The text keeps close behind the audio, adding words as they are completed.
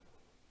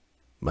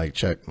Mic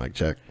check, mic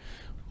check.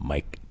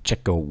 Mike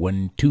Checo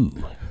 1 2.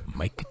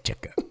 Mike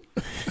Checo.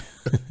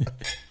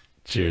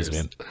 Cheers,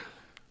 man.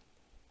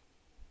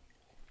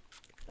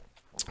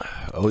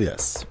 Oh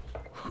yes.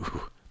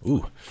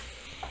 Ooh.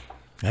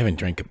 I haven't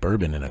drank a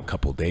bourbon in a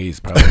couple days,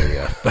 probably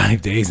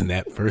 5 days in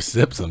that first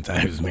sip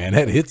sometimes, man.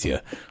 That hits you.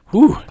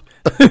 Whew.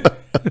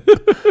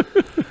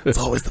 It's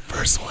always the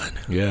first one.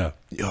 Yeah.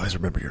 You always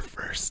remember your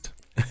first.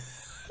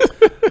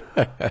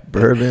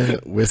 Bourbon,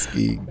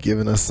 whiskey,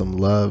 giving us some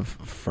love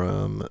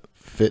from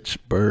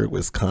Fitchburg,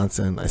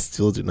 Wisconsin. I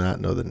still do not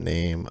know the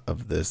name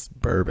of this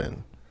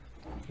bourbon.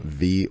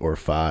 V or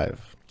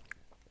 5.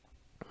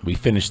 We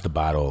finished the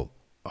bottle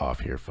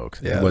off here,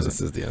 folks. Yeah, this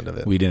is the end of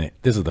it. We didn't.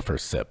 This is the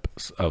first sip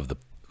of the,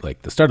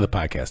 like, the start of the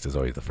podcast is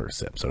always the first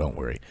sip, so don't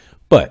worry.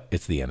 But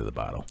it's the end of the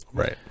bottle.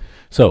 Right.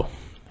 So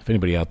if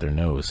anybody out there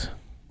knows,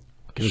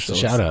 give us a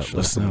shout out. Show Let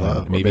us us some know.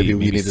 love. Maybe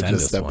we need to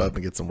just step up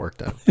and get some work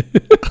done.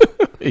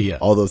 Yeah.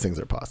 All those things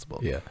are possible.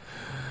 Yeah.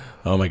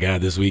 Oh my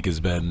God, this week has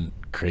been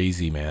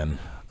crazy, man.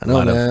 I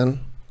know, man.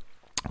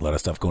 A lot of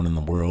stuff going in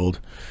the world.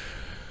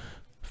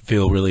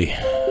 Feel really.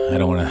 I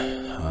don't want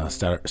to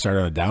start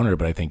on a downer,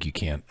 but I think you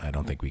can't. I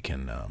don't think we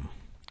can.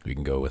 We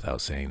can go without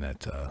saying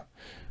that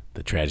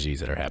the tragedies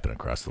that are happening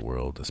across the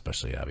world,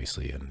 especially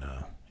obviously in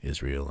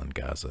Israel and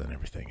Gaza and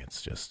everything.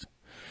 It's just.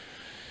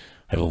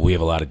 We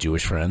have a lot of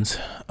Jewish friends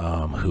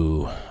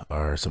who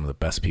are some of the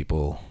best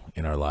people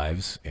in our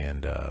lives,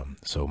 and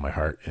so my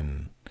heart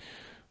and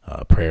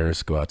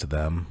prayers go out to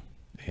them,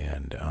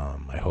 and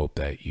I hope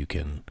that you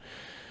can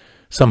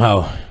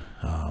somehow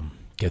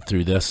get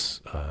through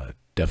this.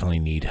 Definitely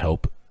need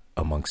help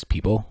amongst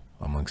people,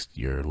 amongst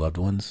your loved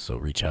ones, so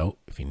reach out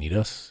if you need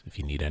us, if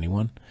you need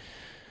anyone.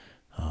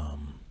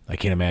 I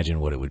can't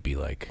imagine what it would be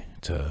like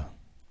to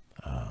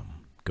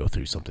go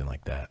through something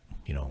like that,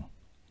 you know,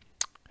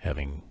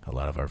 having a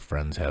lot of our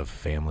friends have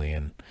family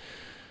and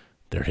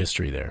their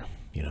history there,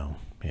 you know,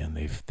 and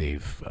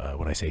they've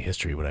when I say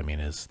history, what I mean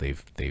is they've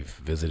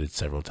visited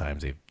several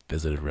times. They've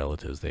visited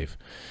relatives. They've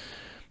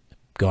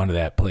gone to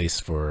that place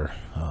for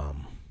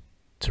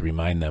to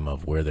remind them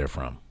of where they're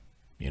from,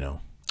 you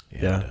know.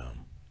 And, yeah.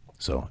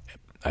 So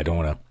I don't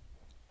want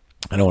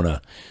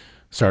to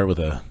start with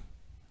a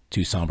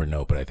too somber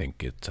note, but I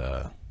think it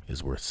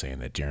is worth saying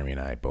that Jeremy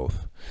and I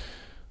both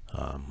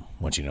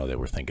want you to know that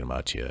we're thinking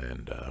about you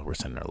and we're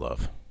sending our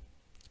love.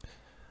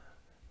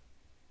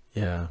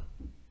 Yeah.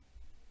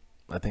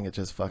 I think it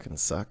just fucking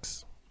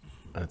sucks.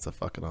 And it's a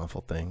fucking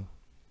awful thing.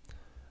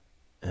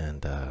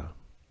 And, God,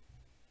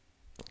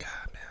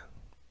 man.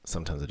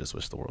 Sometimes I just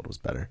wish the world was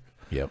better.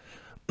 Yep.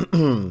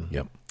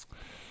 Yep.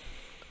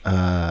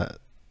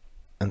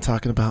 And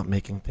talking about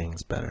making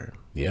things better.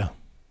 Yeah.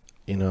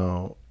 You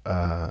know,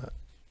 I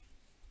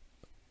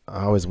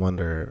always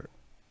wonder,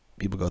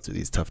 people go through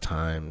these tough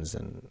times,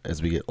 and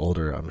as we get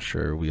older, I'm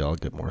sure we all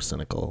get more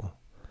cynical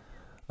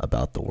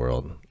about the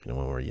world. You know,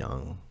 when we're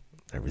young,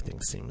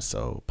 everything seems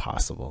so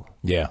possible.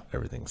 Yeah.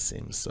 Everything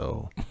seems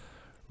so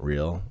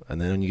real. And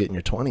then when you get in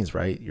your 20s,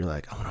 right, you're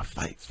like, I want to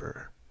fight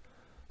for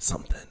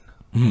something.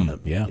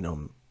 Yeah. You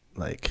know,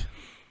 like,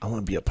 I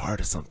want to be a part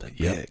of something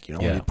big. You know,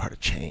 I want to be a part of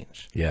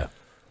change. Yeah.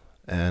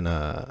 And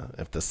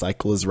if the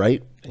cycle is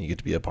right and you get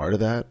to be a part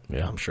of that,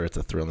 yeah. I'm sure it's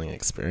a thrilling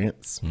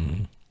experience.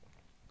 Mm-hmm.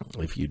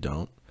 If you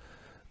don't,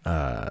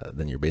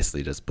 then you're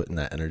basically just putting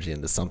that energy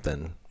into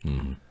something.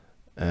 Mm-hmm.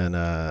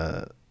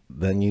 And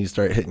then you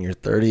start hitting your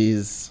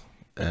 30s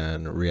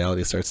and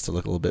reality starts to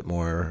look a little bit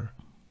more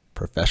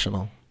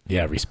professional.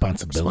 Yeah,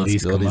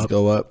 responsibilities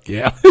go up.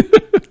 Yeah.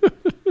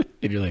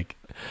 And you're like,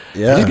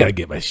 yeah, I just got to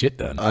get my shit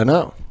done. I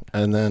know.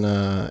 And then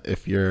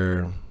if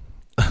you're,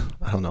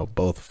 I don't know,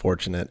 both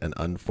fortunate and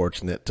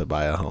unfortunate to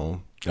buy a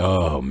home.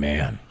 Oh,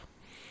 man.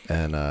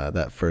 And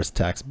that first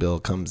tax bill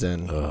comes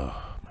in. Oh,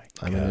 my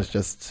God. I mean, it's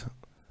just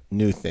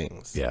new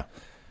things. Yeah.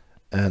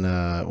 And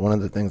one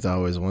of the things I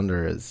always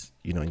wonder is,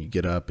 you know, you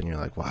get up and you're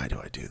like, why do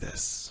I do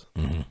this?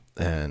 Mm-hmm.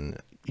 And,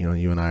 you know,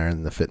 you and I are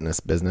in the fitness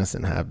business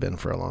and have been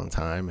for a long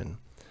time. And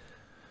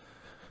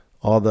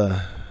all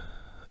the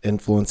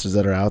influencers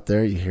that are out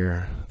there, you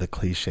hear the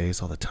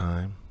cliches all the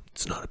time.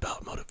 It's not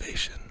about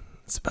motivation.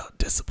 It's about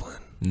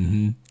discipline.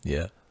 Mm-hmm.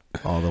 Yeah.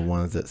 All the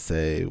ones that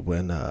say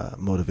when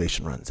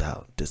motivation runs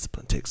out,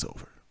 discipline takes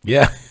over.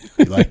 Yeah.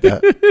 You like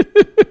that?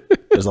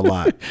 There's a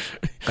lot.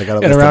 I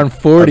got at around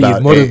 40,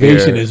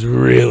 motivation is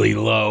really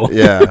low.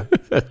 Yeah.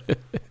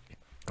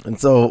 And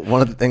so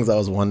one of the things I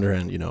was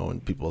wondering, you know,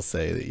 when people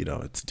say that, you know,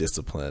 it's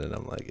discipline, and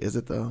I'm like, is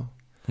it though?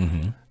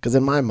 Because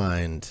in my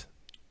mind,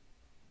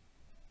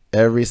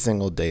 every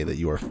single day that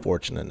you are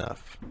fortunate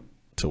enough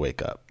to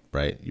wake up,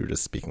 right? You're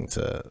just speaking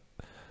to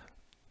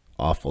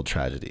awful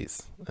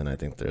tragedies. And I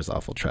think there's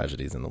awful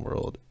tragedies in the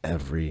world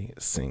every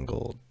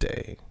single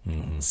day.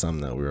 Some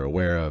that we're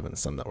aware of and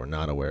some that we're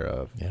not aware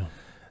of. Yeah.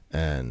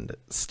 And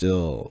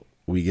still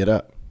we get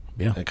up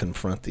yeah. and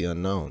confront the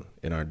unknown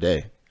in our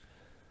day.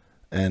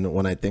 And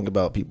when I think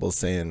about people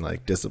saying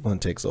like discipline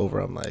takes over,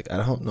 I'm like, I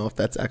don't know if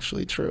that's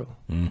actually true.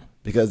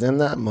 Because in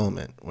that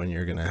moment when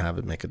you're going to have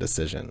to make a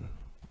decision,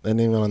 and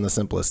even on the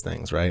simplest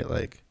things, right?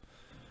 Like,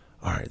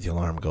 all right, the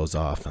alarm goes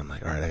off. I'm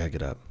like, all right, I gotta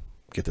get up,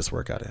 get this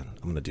workout in.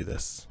 I'm gonna do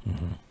this.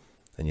 Mm-hmm.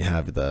 And you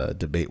have the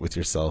debate with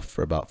yourself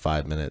for about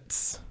 5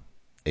 minutes,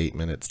 8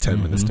 minutes,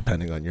 10 minutes,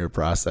 depending on your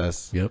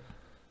process. Yep.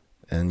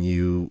 And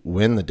you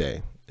win the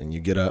day, and you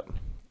get up,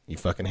 you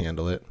fucking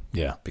handle it.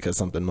 Yeah. Because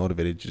something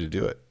motivated you to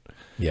do it.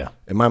 Yeah.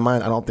 In my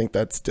mind, I don't think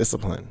that's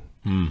discipline.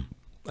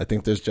 I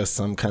think there's just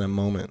some kind of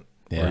moment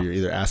where you're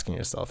either asking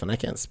yourself, and I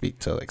can't speak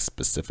to like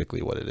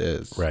specifically what it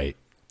is. Right.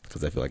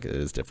 Because I feel like it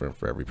is different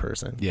for every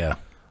person. Yeah.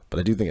 But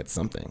I do think it's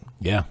something.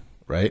 Yeah.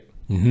 Right?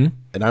 Mm-hmm.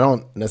 And I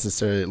don't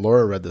necessarily,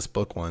 Laura read this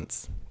book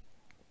once,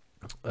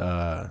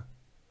 The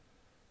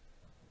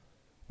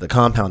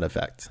Compound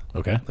Effect.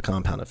 Okay. The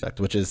Compound Effect,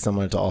 which is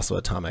similar to also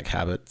Atomic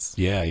Habits.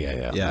 Yeah.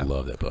 I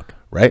love that book.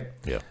 Right?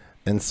 Yeah.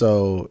 And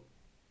so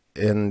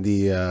in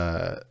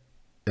the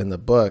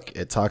book,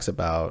 it talks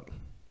about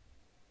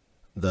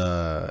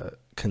the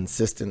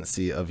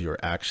consistency of your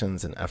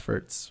actions and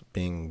efforts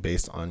being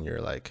based on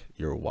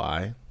your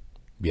why.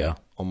 Yeah.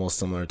 Almost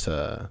similar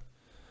to,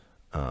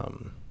 how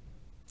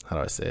do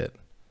I say it?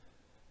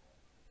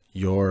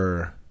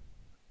 Your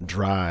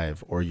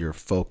drive or your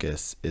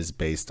focus is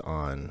based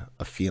on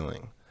a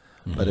feeling,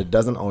 but it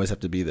doesn't always have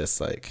to be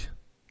this like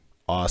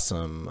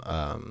awesome,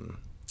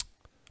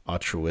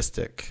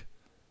 altruistic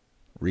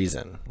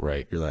reason.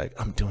 Right. You're like,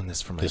 I'm doing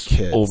this for my this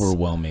kids.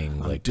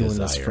 Overwhelming, I'm doing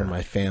this for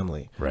my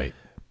family. Right.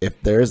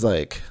 If there's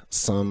like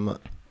some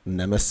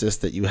nemesis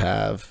that you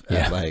have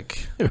at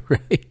like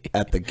right.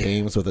 at the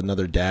games with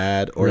another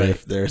dad, or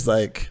if there's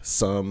like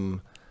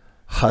some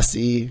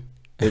hussy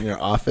in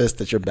your office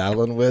that you're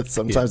battling with,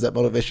 sometimes that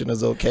motivation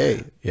is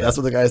okay. Yeah. That's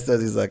what the guy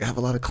says. He's like, I have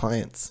a lot of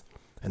clients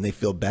and they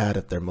feel bad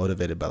if they're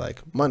motivated by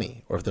like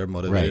money, or if they're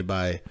motivated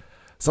by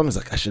someone's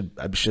like, I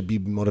should be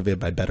motivated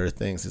by better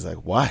things. He's like,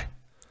 why?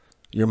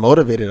 You're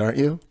motivated, aren't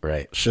you?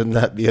 Right. Shouldn't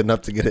that be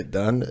enough to get it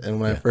done? And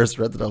when I first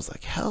read that, I was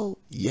like, hell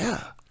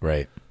yeah.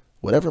 Right.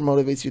 Whatever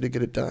motivates you to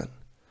get it done.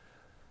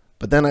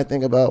 But then I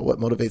think about what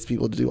motivates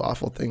people to do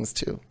awful things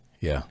too.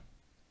 Yeah.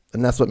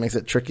 And that's what makes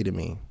it tricky to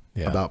me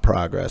about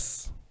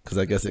progress. Because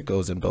I guess it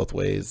goes in both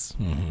ways.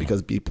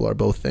 Because people are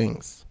both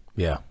things.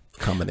 Yeah.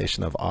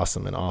 Combination of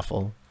awesome and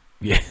awful.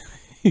 Yeah.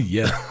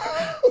 Yeah.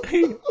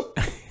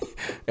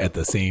 At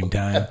the same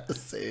time. At the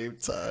same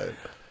time.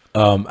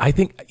 I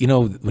think,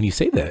 when you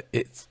say that,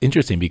 it's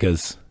interesting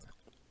because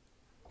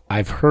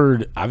I've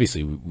heard,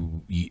 obviously,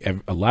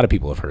 a lot of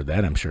people have heard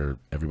that. I'm sure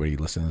everybody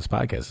listening to this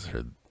podcast has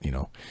heard,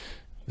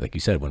 like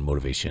you said, when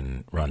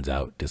motivation runs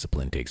out,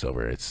 discipline takes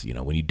over. It's,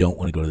 when you don't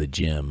want to go to the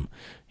gym,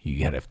 you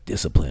got to have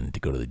discipline to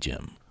go to the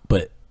gym.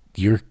 But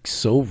you're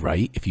so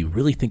right. If you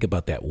really think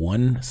about that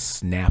one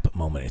snap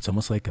moment, it's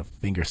almost like a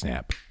finger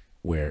snap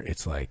where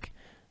it's like,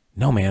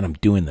 no, man, I'm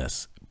doing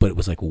this. But it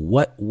was like,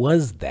 what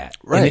was that?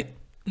 Right.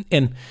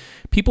 And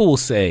people will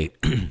say,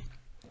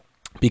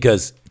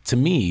 because to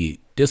me,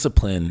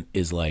 discipline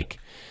is like,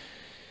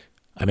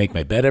 I make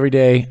my bed every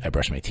day, I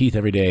brush my teeth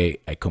every day,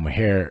 I comb my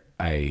hair,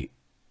 I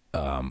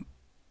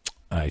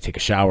take a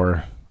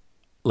shower,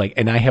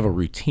 and I have a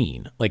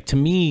routine. Like, to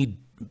me,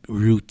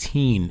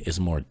 routine is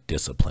more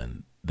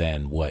discipline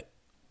than what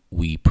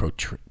we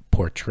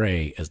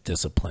portray as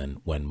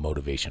discipline when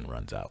motivation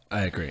runs out.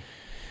 I agree.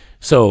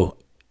 So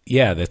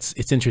yeah,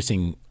 it's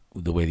interesting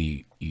the way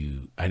that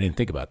I didn't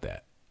think about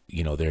that.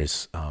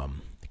 There's,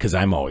 cause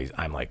I'm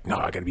like, no,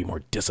 I gotta be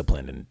more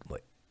disciplined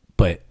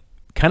but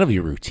kind of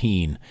your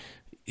routine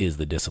is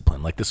the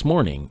discipline. Like this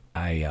morning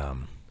I,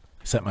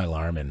 set my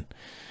alarm, and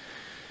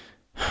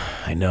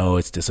I know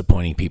it's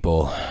disappointing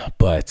people,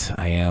 but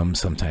I am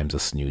sometimes a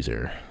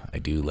snoozer. I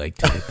do like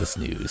to hit the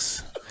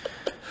snooze.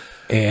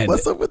 And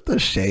what's up with the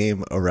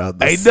shame around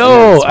this? I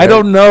know. Right? I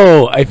don't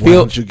know. I feel. Why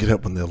don't you get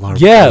up when the alarm?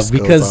 Because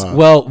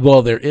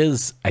there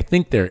is. I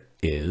think there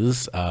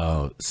is.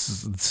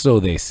 So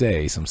they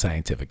say, some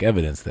scientific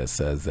evidence that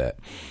says that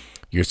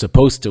you're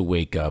supposed to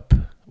wake up.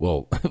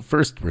 Well,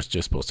 first we're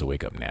just supposed to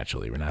wake up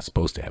naturally. We're not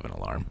supposed to have an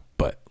alarm,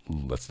 but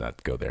let's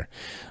not go there.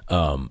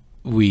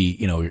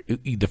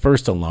 The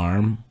first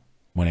alarm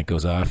when it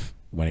goes off,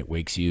 when it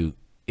wakes you,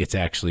 it's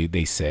actually,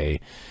 they say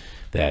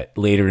that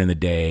later in the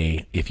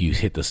day, if you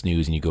hit the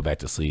snooze and you go back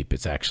to sleep,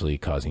 it's actually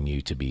causing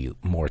you to be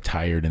more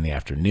tired in the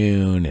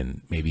afternoon.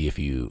 And maybe if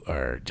you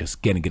are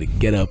just gonna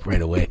get up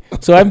right away.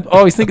 So I'm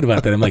always thinking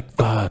about that. I'm like,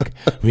 fuck,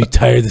 I'm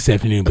tired this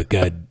afternoon, but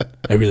God,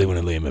 I really want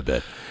to lay in my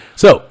bed.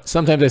 So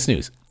sometimes I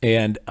snooze.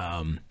 And,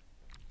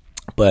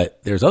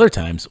 but there's other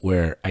times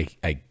where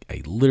I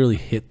literally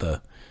hit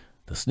the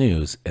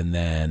snooze, and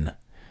then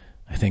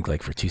I think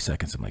like for 2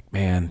 seconds, I'm like,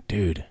 man,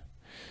 dude,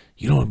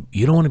 you don't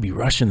want to be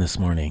rushing this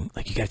morning.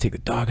 Like, you got to take the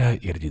dog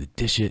out. You got to do the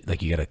dishes.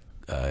 Like, you got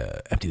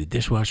to empty the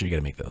dishwasher. You got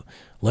to make the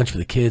lunch for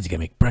the kids. You got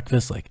to make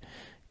breakfast. Like,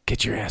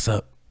 get your ass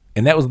up.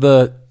 And that was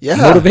the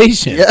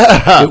motivation.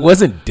 Yeah. It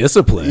wasn't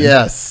discipline.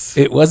 Yes.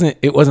 It wasn't.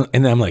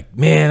 And I'm like,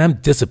 man, I'm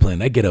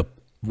disciplined. I get up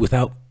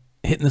without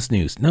hitting the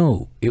snooze.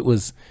 No, it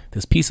was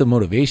this piece of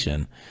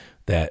motivation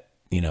that,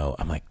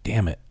 I'm like,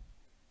 damn it.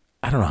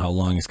 I don't know how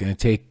long it's going to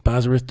take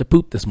Bosworth to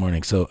poop this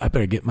morning, so I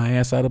better get my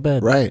ass out of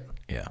bed. Right.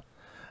 Yeah.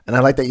 And I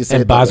like that you say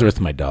And Bosworth's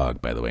my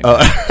dog, by the way.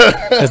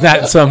 It's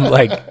not some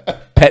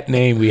like pet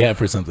name we have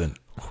for something.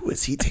 Who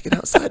is he taking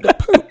outside to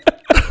poop?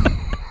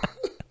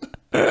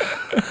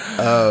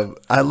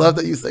 I love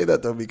that you say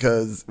that though,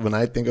 because when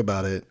I think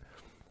about it,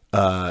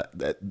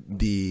 that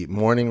the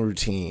morning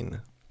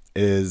routine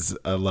is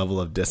a level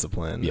of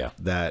discipline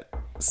that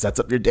sets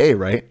up your day,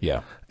 right?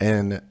 Yeah.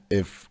 And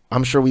if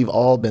I'm sure we've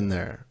all been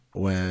there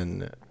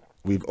when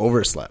we've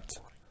overslept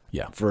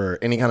for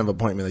any kind of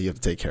appointment that you have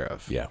to take care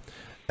of. Yeah.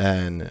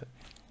 And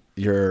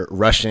you're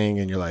rushing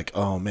and you're like,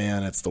 oh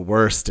man, it's the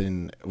worst.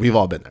 And we've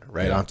all been there,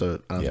 right? Yeah. I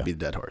don't have to be the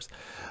dead horse.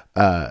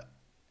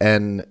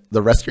 And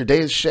the rest of your day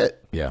is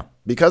shit. Yeah.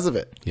 Because of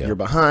it. Yeah. You're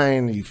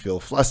behind, you feel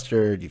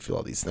flustered, you feel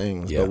all these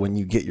things. Yeah. But when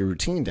you get your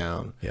routine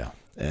down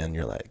and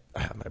you're like, I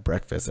have my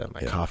breakfast, I have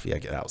my coffee, I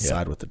get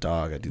outside with the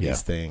dog, I do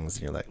these things,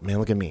 and you're like, man,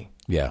 look at me.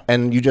 Yeah.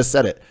 And you just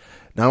said it.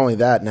 Not only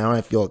that, now I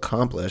feel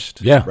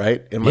accomplished,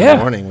 right? In my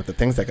morning with the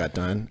things that got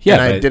done. Yeah.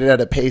 And I did it at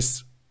a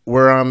pace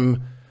where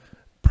I'm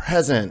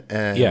present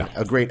and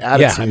a great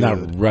attitude. Yeah, I'm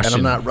not rushing.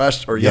 And I'm not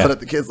rushed or yelling at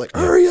the kids like,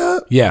 hurry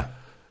up. Yeah.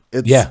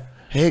 It's,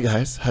 hey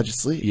guys, how'd you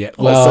sleep? Yeah.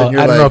 Well,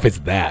 I don't know if it's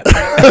that.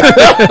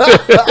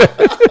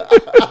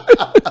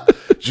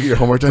 Did you get your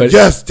homework done?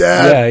 Yes,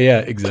 Dad. Yeah,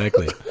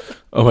 exactly.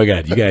 Oh my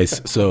God, you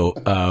guys. So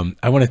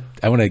I want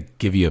to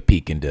give you a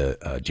peek into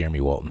Jeremy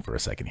Walton for a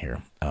second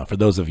here. For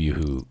those of you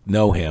who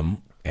know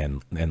him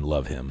and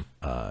love him,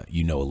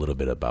 you know a little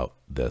bit about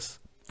this.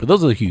 For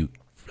those of you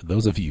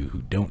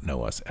who don't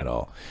know us at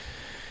all,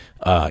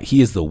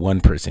 he is the one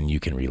person you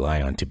can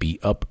rely on to be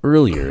up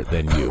earlier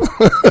than you.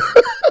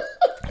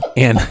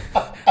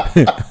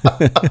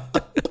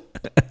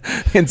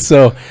 And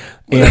so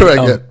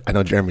I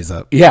know Jeremy's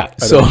up. Yeah.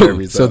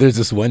 So there's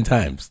this one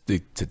time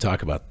to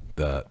talk about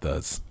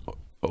the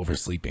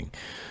oversleeping.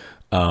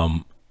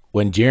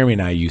 When Jeremy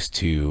and I used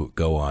to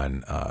go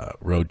on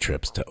road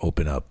trips to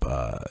open up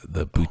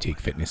the boutique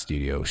fitness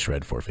studio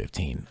Shred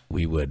 415,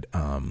 we would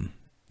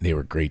they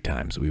were great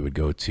times. We would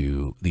go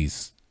to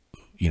these,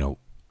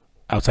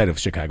 outside of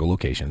Chicago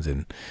locations,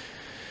 and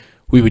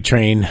we would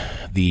train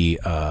the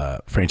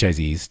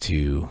franchisees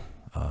to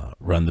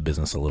run the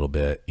business a little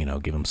bit,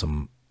 give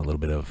them a little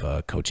bit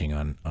of coaching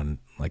on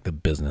like the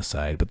business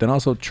side, but then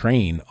also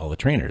train all the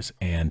trainers.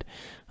 And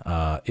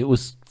it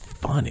was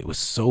fun. It was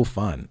so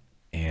fun.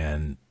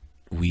 And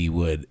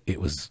it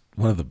was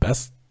one of the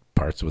best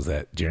parts was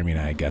that Jeremy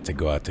and I got to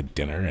go out to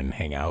dinner and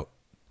hang out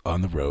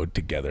on the road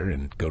together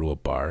and go to a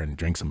bar and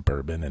drink some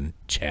bourbon and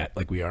chat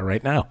like we are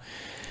right now.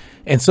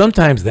 And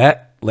sometimes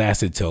that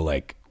lasted till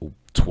like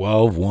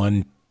 12,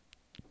 1,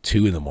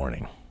 2 in the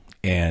morning.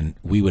 And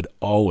we would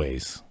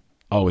always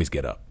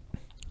get up,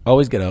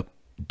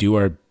 do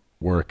our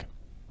work,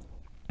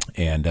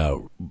 and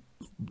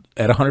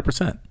at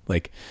 100%.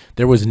 Like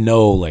there was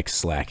no like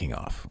slacking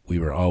off. We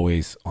were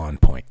always on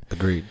point.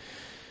 Agreed.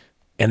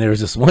 And there was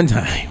this one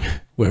time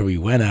where we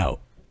went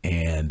out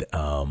and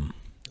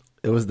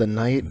it was the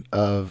night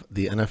of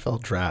the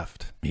NFL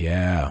draft.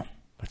 Yeah,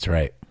 that's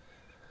right.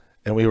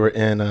 And we were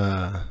in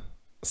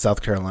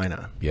South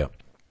Carolina. Yep.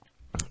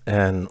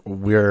 And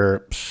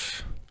we're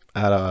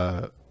at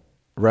a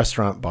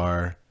restaurant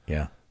bar.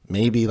 Yeah.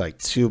 Maybe like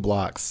 2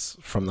 blocks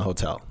from the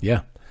hotel.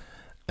 Yeah.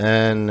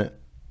 And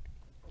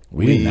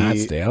we did not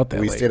stay out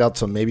that late. We stayed out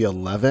till maybe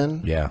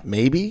 11. Yeah.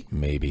 Maybe.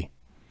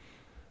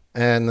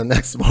 And the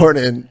next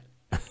morning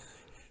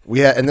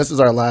and this was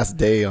our last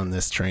day on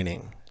this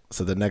training.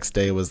 So the next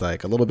day was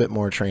like a little bit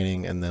more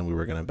training, and then we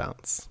were going to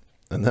bounce.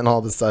 And then all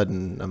of a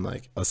sudden I'm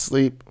like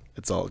asleep.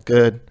 It's all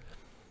good.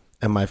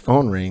 And my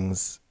phone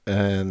rings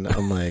and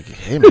I'm like,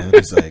 hey man.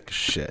 He's like,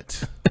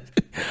 shit.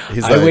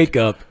 I wake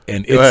up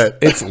and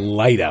it's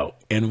light out,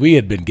 and we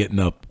had been getting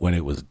up when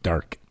it was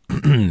dark.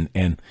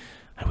 And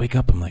I wake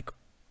up, I'm like,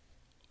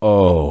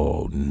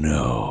 oh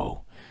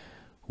no,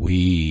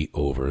 we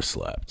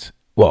overslept.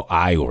 Well,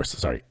 I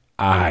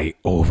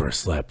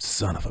overslept,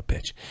 son of a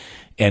bitch.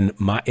 And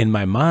in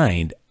my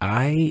mind,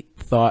 I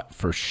thought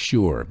for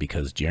sure,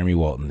 because Jeremy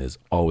Walton is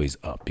always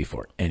up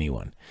before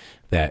anyone,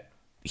 that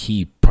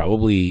he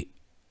probably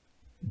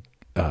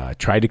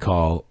tried to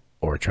call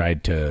or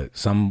tried to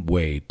some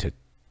way to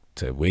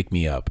wake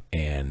me up,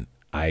 and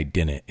I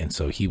didn't. And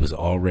so he was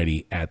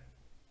already at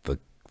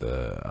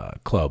the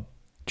club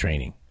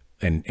training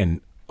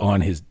and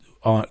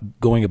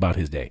going about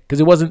his day, because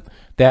it wasn't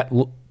that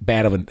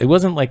bad of it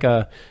wasn't like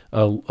a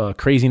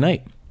crazy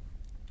night.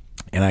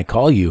 And I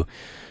call you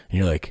and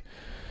you're like,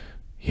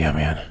 yeah,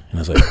 man. And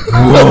I was like,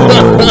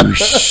 whoa,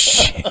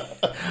 shit.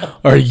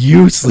 Are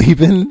you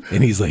sleeping?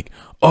 And he's like,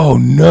 oh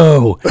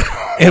no.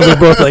 And we're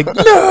both like,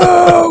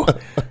 no.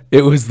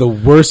 It was the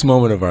worst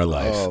moment of our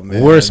lives. Oh,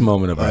 man. Worst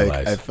moment of our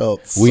lives. I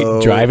felt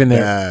so driving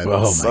there. Bad.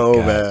 Oh my so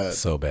God. Bad.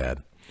 So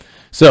bad.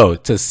 So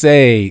to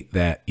say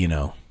that,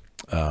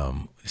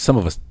 some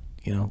of us,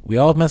 we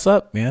all mess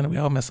up, man. We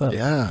all mess up.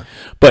 Yeah.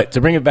 But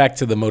to bring it back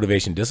to the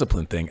motivation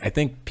discipline thing, I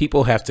think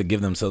people have to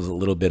give themselves a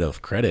little bit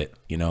of credit,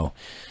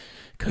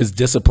 because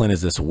discipline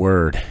is this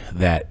word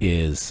that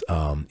is,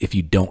 if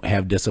you don't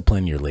have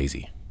discipline, you're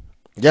lazy.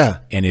 Yeah.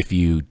 And if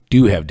you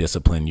do have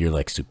discipline, you're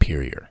like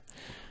superior.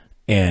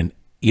 And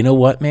you know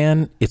what,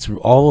 man? It's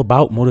all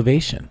about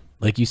motivation.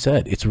 Like you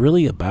said, it's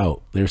really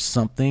about, there's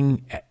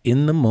something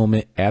in the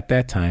moment at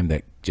that time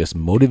that just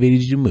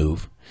motivated you to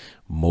move,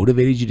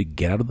 motivated you to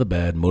get out of the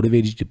bed,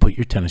 motivated you to put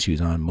your tennis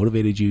shoes on,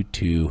 motivated you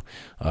to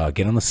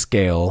get on the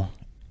scale,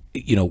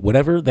 you know,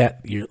 whatever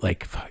that you're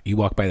like, you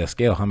walk by the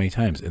scale how many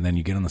times, and then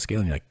you get on the scale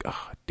and you're like,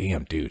 oh,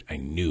 damn, dude, I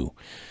knew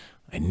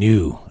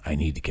I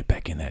need to get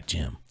back in that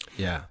gym.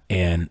 Yeah.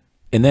 And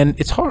then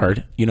it's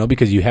hard, you know,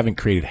 because you haven't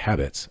created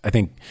habits. I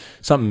think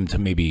something to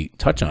maybe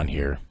touch on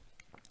here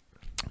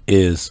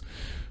is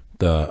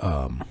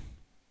the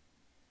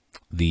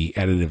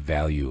additive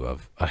value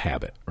of a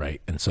habit,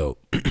 right? And so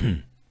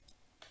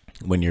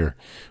when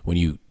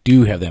you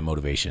do have that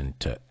motivation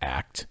to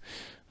act,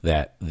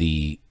 that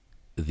the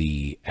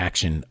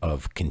action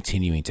of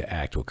continuing to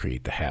act will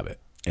create the habit.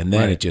 And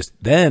then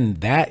then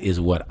that is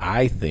what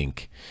I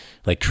think,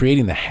 like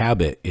creating the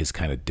habit is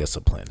kind of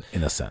discipline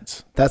in a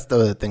sense. That's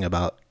the thing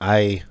about,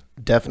 I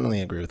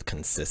definitely agree with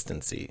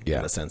consistency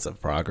in the sense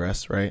of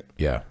progress, right?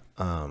 Yeah.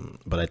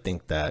 But I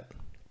think that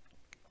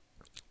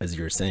as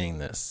you're saying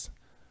this,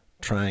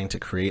 trying to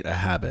create a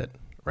habit,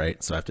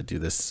 right? So I have to do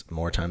this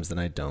more times than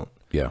I don't.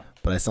 Yeah.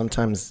 But I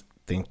sometimes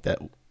think that,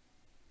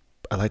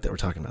 I like that we're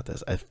talking about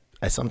this.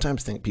 I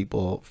sometimes think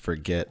people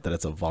forget that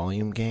it's a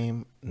volume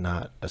game,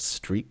 not a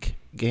streak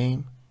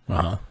game.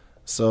 Uh-huh.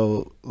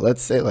 So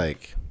let's say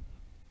like,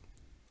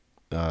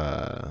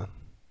 all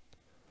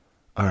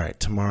right,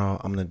 tomorrow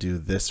I'm going to do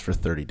this for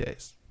 30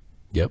 days.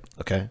 Yep.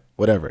 Okay.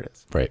 Whatever it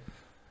is. Right.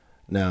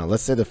 Now,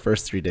 let's say the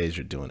first 3 days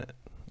you're doing it.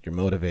 You're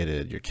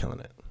motivated. You're killing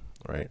it.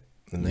 Right.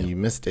 And then you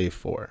miss day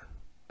 4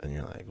 and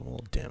you're like,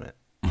 well, damn it.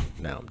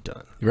 Now I'm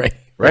done. Right.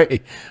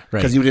 Right.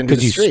 Because you didn't do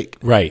the streak.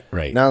 Right.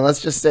 Right. Now,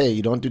 let's just say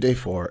you don't do day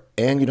 4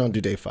 and you don't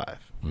do day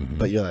 5,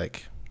 but you're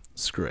like,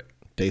 screw it.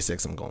 Day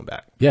 6, I'm going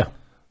back. Yeah.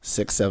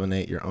 6, 7,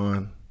 8, you're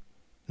on.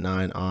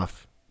 9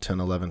 off. 10,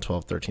 11,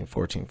 12, 13,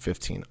 14,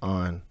 15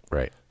 on.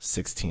 Right.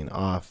 16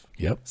 off.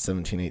 Yep.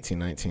 17, 18,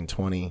 19,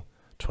 20,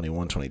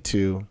 21,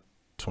 22,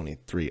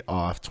 23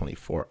 off,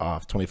 24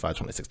 off, 25,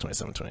 26,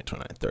 27, 28,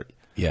 29, 30.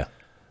 Yeah.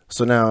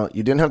 So now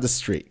you didn't have the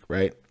streak,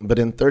 right? But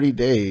in 30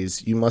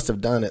 days, you must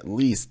have done at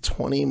least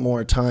 20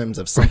 more times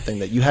of something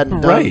that you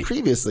hadn't done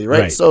previously,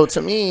 right? So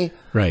to me,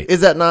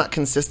 is that not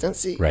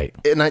consistency? Right.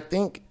 And I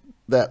think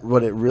that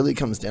what it really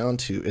comes down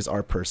to is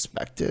our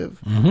perspective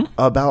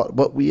about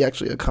what we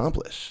actually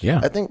accomplish.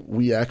 Yeah. I think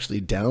we actually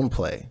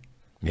downplay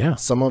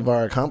some of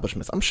our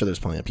accomplishments. I'm sure there's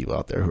plenty of people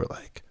out there who are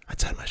like, I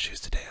tied my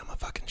shoes today. I'm a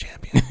fucking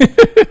champion.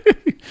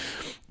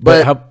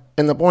 But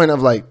in the point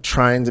of like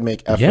trying to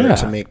make effort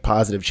to make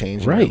positive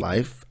change in your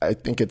life, I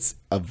think it's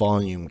a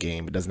volume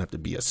game. It doesn't have to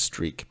be a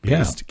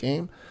streak-based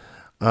game.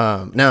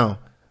 Now,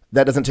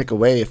 that doesn't take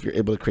away if you're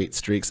able to create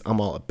streaks. I'm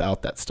all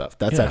about that stuff.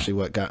 That's actually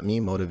what got me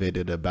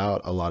motivated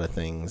about a lot of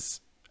things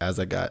as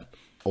I got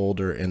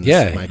older in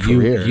my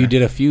career. You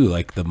did a few,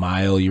 like the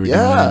mile you were doing,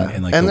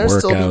 and like and the there's workouts.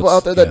 Still people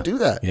out there that do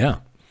that. Yeah.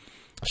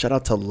 Shout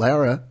out to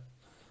Lara.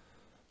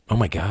 Oh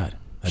my God,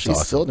 she's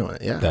awesome. Still doing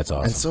it. Yeah, that's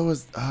awesome. And so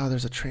is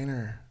there's a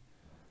trainer.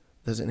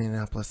 There's in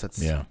Indianapolis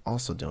that's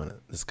also doing it.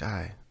 This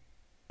guy,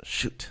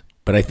 shoot.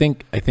 But I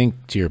think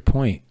to your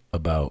point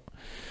about,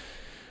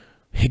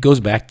 it goes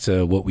back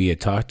to what we had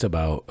talked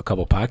about a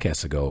couple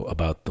podcasts ago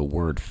about the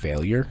word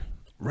failure,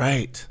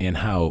 right? And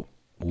how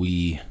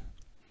we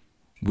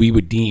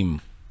would deem,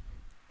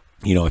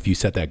 you know, if you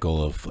set that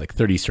goal of like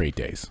 30 straight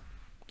days,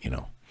 you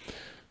know,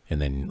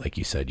 and then like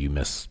you said, you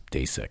miss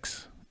day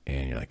 6,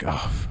 and you're like,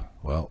 oh,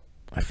 well,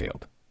 I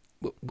failed.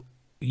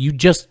 You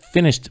just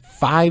finished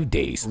 5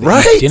 days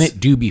that you didn't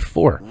do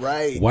before.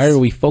 Right. Why are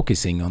we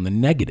focusing on the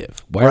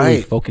negative? Why are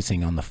we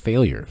focusing on the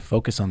failure?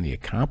 Focus on the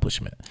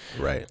accomplishment.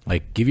 Right.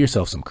 Like, give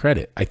yourself some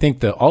credit. I think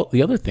the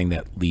other thing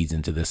that leads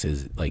into this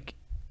is like,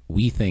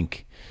 we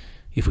think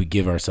if we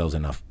give ourselves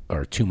enough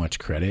or too much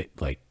credit,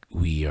 like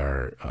we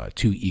are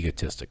too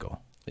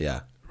egotistical.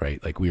 Yeah.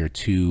 Right. Like we are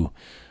too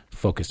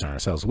focused on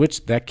ourselves,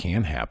 which that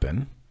can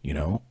happen, you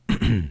know.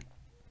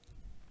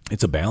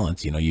 It's a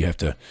balance, you know. You have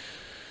to,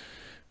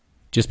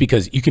 just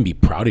because you can be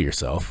proud of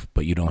yourself,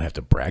 but you don't have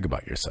to brag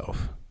about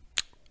yourself.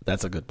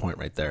 That's a good point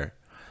right there.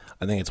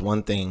 I think it's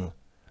one thing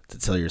to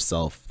tell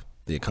yourself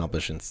the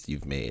accomplishments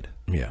you've made.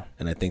 Yeah.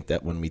 And I think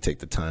that when we take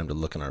the time to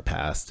look in our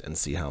past and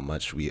see how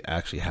much we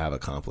actually have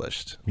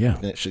accomplished,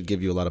 it should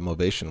give you a lot of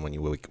motivation when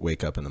you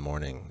wake up in the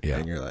morning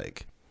and you're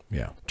like,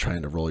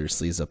 trying to roll your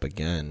sleeves up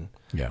again.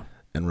 Yeah.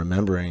 And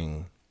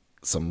remembering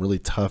some really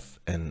tough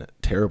and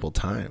terrible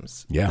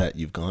times that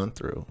you've gone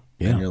through.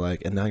 And you're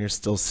like, and now you're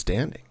still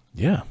standing.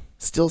 Yeah.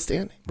 Still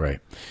standing. Right.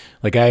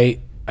 Like I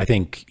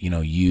think, you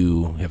know,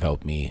 you have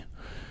helped me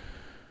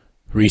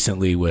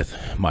recently with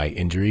my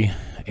injury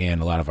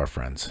and a lot of our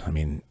friends. I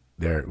mean,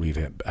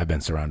 I've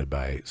been surrounded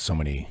by so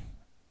many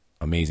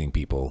amazing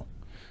people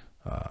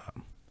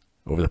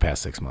over the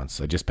past 6 months.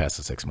 I just passed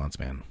the 6 months,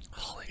 man.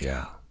 Holy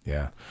cow.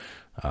 Yeah.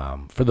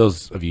 For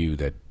those of you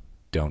that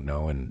don't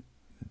know and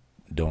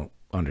don't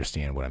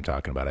understand what I'm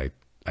talking about, I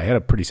had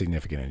a pretty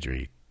significant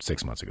injury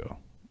 6 months ago.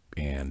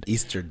 and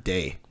Easter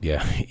Day.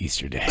 Yeah,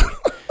 Easter Day.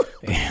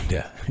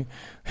 And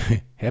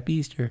happy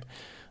Easter.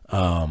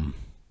 And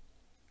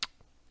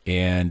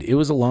it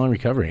was a long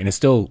recovery, and I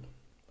still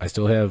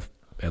have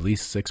at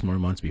least 6 more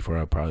months before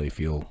I'll probably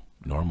feel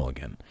normal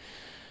again.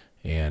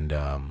 And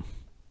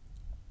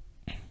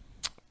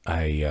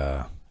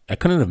I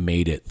couldn't have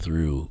made it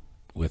through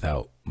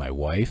without my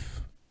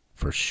wife,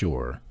 for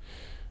sure,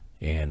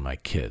 and my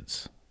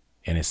kids.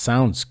 And it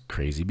sounds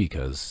crazy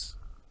because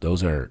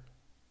those are,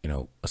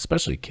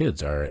 especially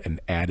kids are an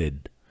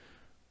added,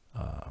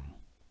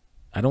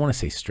 I don't want to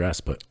say stress,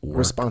 but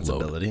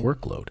responsibility,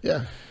 workload.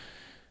 Yeah.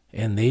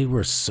 And they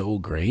were so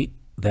great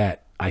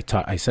that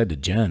I said to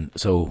Jen,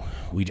 so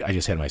I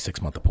just had my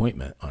 6-month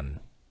appointment on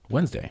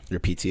Wednesday. Your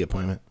PT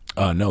appointment?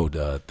 No,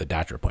 the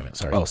doctor appointment.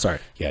 Sorry. Oh, sorry.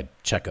 Yeah,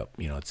 checkup.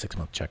 It's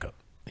 6-month checkup,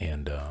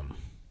 and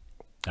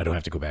I don't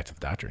have to go back to the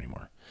doctor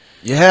anymore.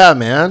 Yeah,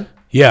 man.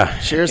 Yeah.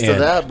 Cheers to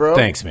that, bro.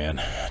 Thanks,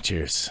 man.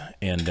 Cheers.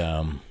 And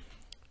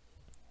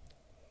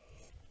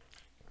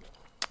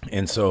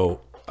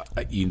so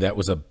that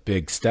was a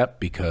big step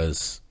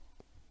because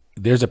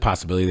there's a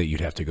possibility that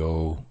you'd have to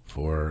go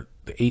for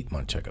the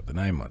 8-month checkup, the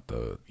 9-month,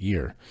 the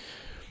year.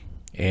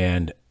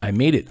 And I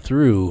made it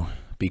through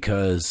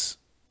because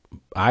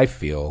I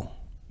feel,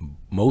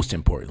 most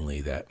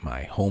importantly, that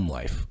my home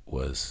life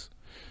was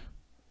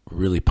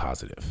really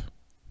positive.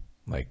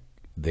 Like,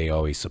 they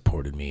always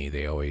supported me.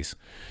 They always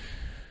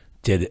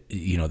did,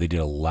 they did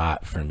a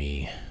lot for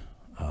me,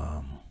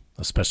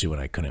 especially when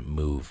I couldn't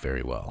move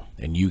very well.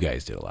 And you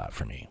guys did a lot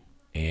for me.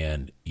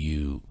 And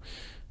you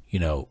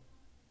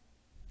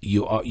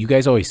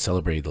guys always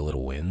celebrate the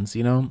little wins,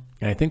 and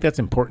I think that's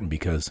important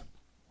because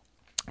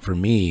for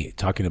me,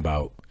 talking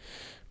about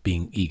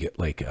being eager,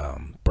 like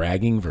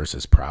bragging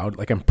versus proud,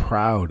 like I'm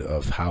proud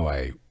of how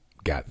I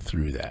got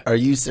through that. Are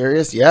you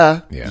serious?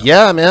 Yeah. Yeah.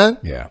 Yeah, man.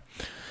 Yeah.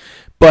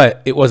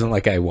 But it wasn't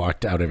like I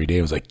walked out every day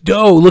and was like,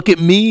 "No, look at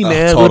me,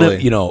 man." Totally.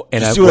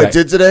 And see what I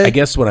did today? I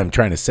guess what I'm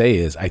trying to say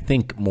is I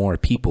think more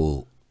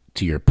people,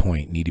 to your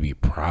point, need to be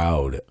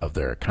proud of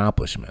their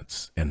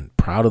accomplishments and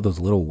proud of those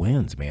little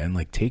wins, man.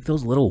 Like, take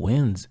those little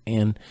wins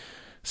and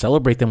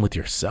celebrate them with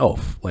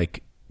yourself.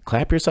 Like,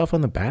 clap yourself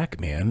on the back,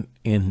 man,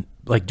 and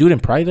like do it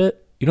in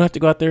private. You don't have to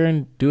go out there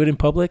and do it in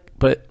public,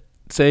 but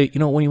say,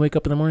 when you wake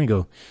up in the morning, go,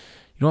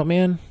 you know what,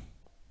 man?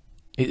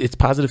 It's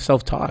positive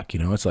self-talk.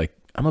 It's like,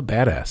 I'm a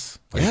badass.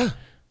 Like, Yeah.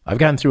 I've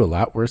gotten through a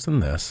lot worse than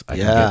this. I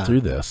can get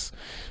through this.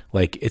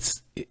 Like,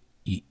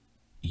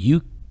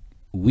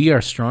 we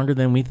are stronger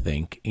than we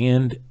think.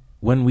 And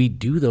when we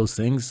do those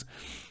things,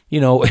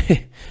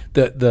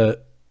 the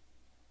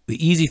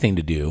easy thing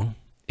to do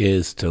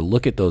is to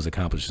look at those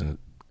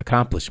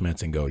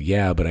accomplishments and go,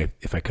 yeah, but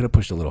if I could have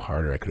pushed a little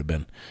harder, I could have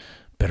been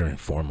better in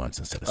 4 months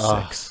instead of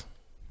 6.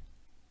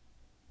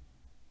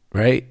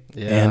 Right?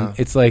 Yeah. And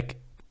it's like,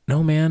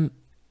 no, man,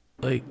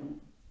 like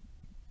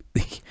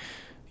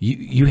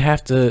you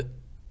have to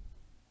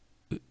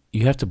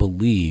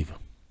believe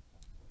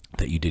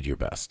that you did your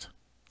best.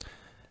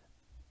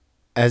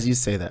 As you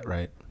say that,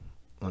 right?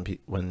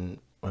 When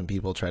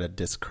people try to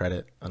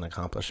discredit an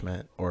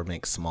accomplishment or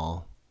make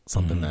small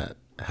something that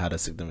had a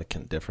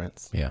significant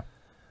difference. Yeah.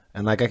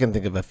 And like, I can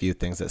think of a few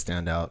things that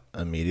stand out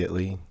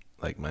immediately.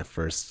 Like, my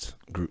first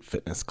group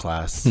fitness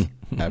class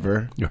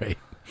ever Right.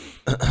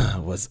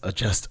 was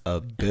just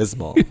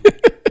abysmal.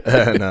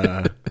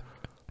 And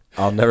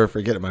I'll never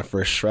forget it. My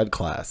first shred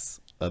class,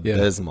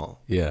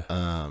 abysmal. Yeah.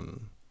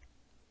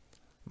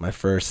 My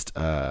first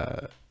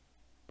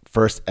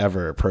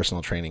ever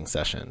personal training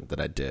session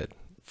that I did,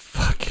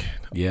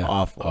 fucking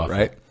awful,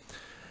 right?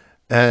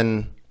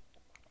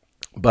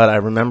 But I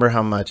remember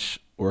how much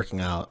working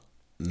out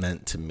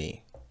meant to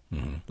me,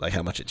 like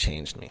how much it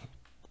changed me.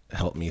 It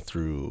helped me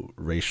through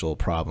racial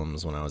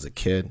problems when I was a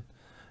kid,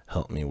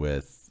 helped me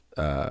with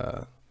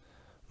my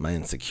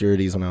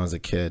insecurities when I was a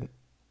kid.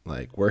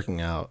 Like,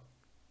 working out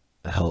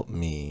helped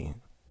me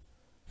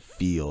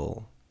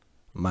feel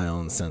my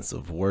own sense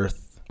of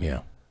worth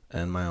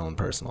and my own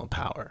personal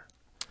power.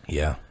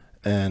 Yeah.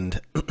 And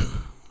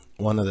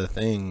one of the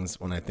things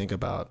when I think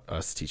about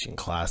us teaching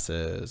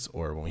classes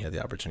or when we had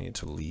the opportunity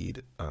to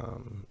lead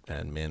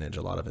and manage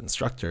a lot of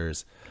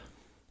instructors,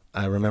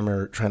 I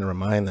remember trying to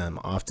remind them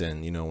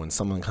often, when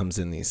someone comes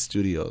in these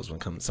studios, when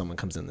someone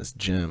comes in this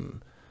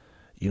gym,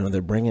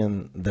 they're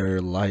bringing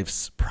their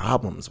life's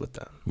problems with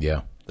them.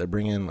 Yeah. They're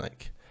bringing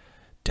like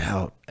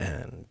doubt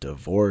and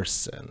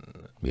divorce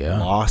and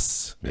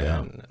loss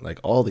and like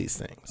all these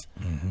things.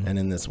 And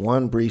in this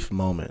one brief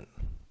moment,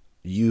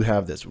 you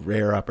have this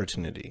rare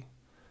opportunity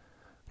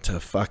to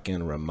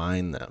fucking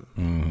remind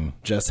them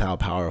just how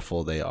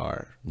powerful they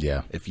are.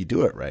 Yeah. If you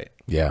do it right.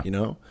 Yeah.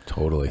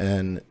 Totally.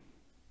 And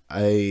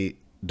I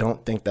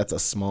don't think that's a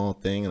small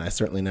thing. And I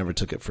certainly never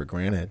took it for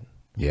granted.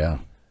 Yeah.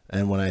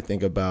 And when I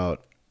think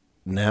about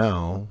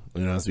now,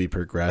 as we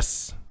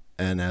progress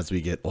and as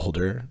we get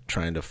older,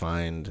 trying to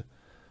find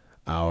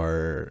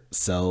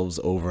ourselves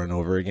over and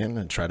over again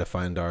and try to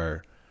find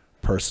our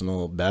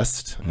personal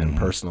best and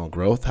personal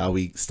growth, how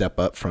we step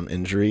up from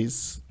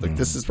injuries. Like,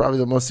 this is probably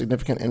the most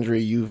significant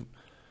injury you've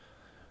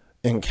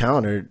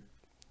encountered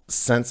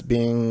since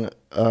being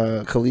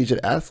a collegiate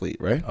athlete,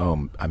 right?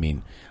 I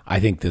mean, I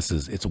think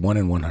it's 1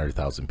 in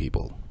 100,000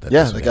 people. That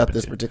Yeah, this they would got happen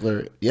this to.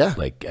 particular. Yeah,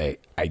 Like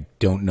I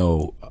don't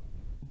know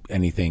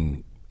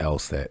anything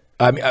else that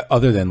I mean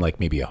other than like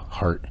maybe a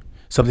heart,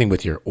 something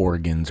with your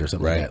organs or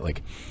something Right. like that.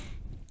 Like,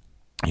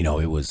 you know,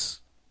 it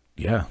was,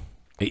 yeah.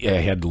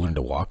 I had to learn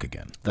to walk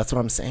again. that's what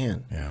I'm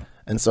saying. Yeah.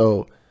 And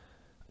so,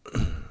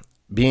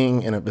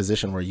 being in a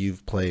position where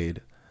you've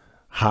played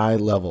high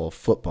level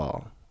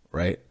football,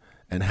 right,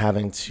 and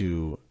having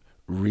to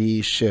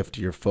reshift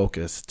your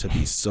focus to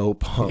be so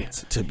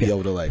pumped to be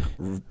able to like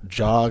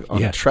jog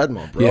on Yeah. a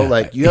treadmill, bro. Yeah.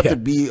 Like you have Yeah. to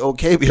be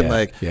okay being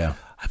like, Yeah.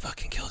 I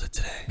fucking killed it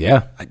today.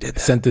 Yeah. I did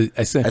that.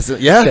 I sent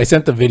yeah. I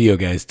sent the video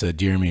guys to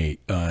Jeremy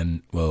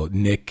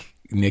Nick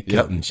Yep.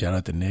 Hilton. Shout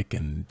out to Nick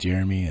and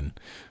Jeremy and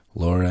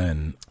Laura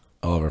and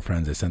all of our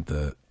friends. I sent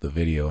the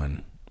video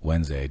on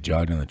Wednesday. I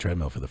jogged on the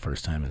treadmill for the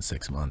first time in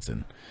 6 months,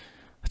 and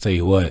I tell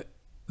you what,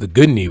 the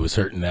good knee was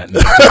hurting that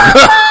night.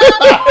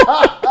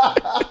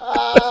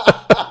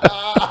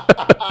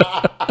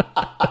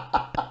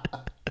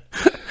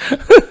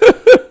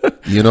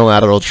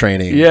 Unilateral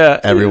training. Yeah.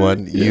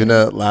 Everyone,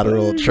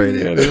 unilateral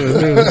training.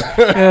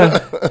 Yeah.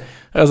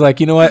 I was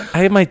like, you know what?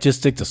 I might just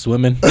stick to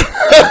swimming.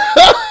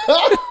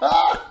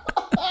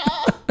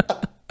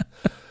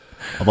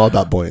 I'm all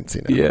about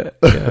buoyancy now. Yeah,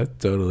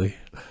 totally.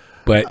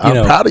 But you I'm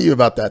know, proud of you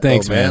about that.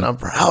 Thanks, though, man. man. I'm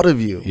proud of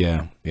you.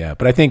 Yeah.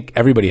 But I think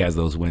everybody has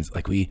those wins.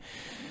 Like I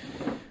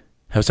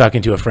was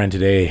talking to a friend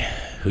today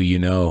who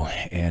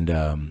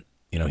and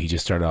he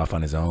just started off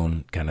on his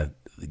own kind of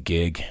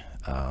gig,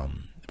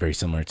 very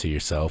similar to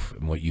yourself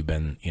and what you've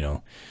been.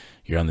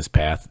 You're on this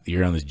path.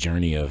 You're on this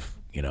journey of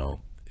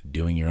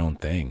doing your own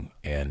thing,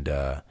 and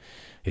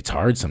it's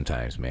hard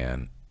sometimes,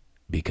 man,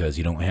 because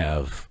you don't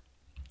have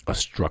a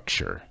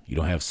structure. You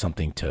don't have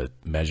something to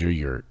measure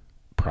your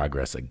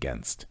progress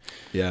against.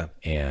 Yeah.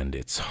 And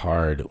it's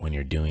hard when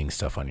you're doing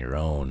stuff on your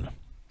own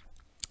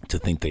to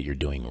think that you're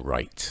doing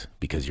right,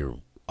 because you're,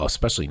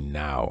 especially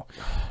now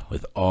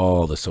with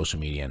all the social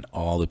media and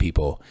all the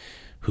people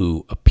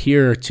who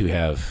appear to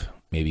have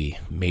maybe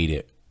made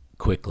it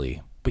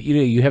quickly, but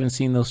you haven't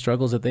seen those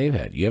struggles that they've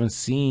had. You haven't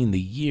seen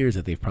the years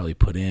that they've probably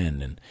put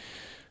in. And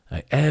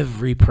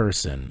every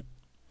person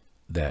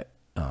that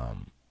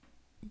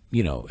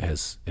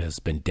has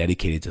been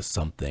dedicated to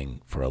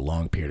something for a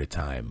long period of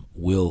time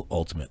will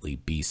ultimately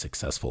be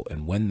successful.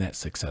 And when that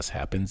success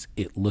happens,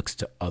 it looks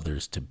to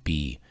others to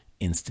be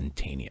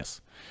instantaneous,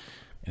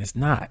 and it's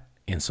not.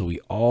 And so we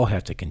all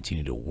have to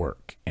continue to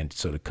work. And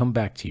so to come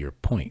back to your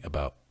point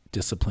about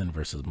discipline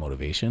versus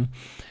motivation,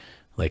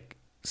 like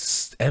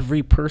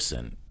every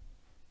person,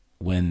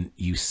 when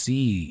you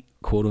see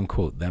quote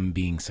unquote them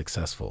being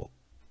successful,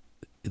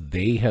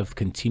 they have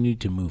continued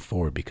to move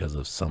forward because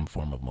of some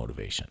form of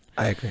motivation.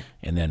 I agree.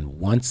 And then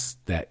once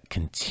that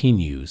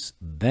continues,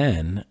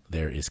 then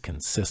there is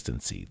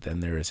consistency, then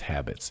there is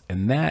habits.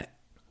 And that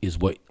is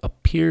what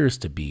appears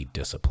to be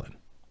discipline.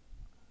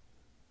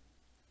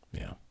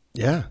 Yeah.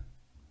 Yeah.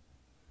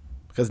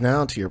 Because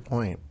now, to your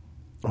point,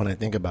 when I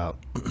think about,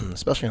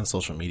 especially on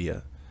social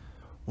media,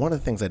 one of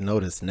the things I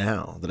notice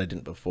now that I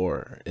didn't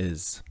before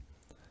is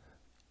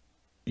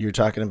you're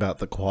talking about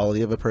the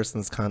quality of a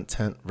person's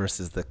content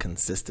versus the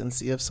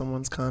consistency of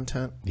someone's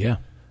content. Yeah.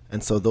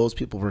 And so those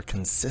people were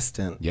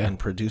consistent in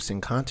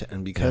producing content.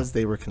 And because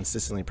they were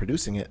consistently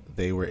producing it,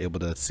 they were able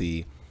to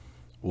see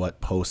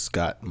what posts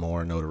got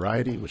more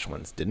notoriety, which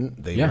ones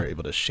didn't. They were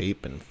able to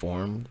shape and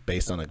form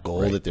based on a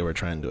goal that they were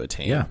trying to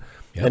attain. Yeah.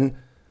 Yep. And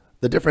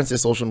the difference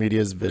is social media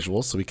is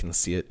visual, so we can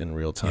see it in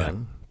real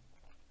time.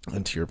 Yeah.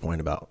 And to your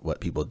point about what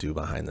people do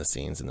behind the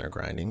scenes in their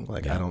grinding,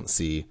 like I don't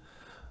see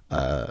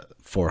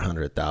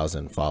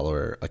 400,000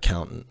 follower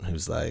accountant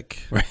who's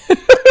like,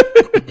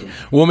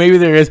 well, maybe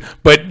there is,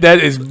 but that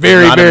is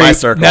very, not very in my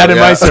circle. Not in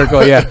my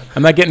circle. Yeah,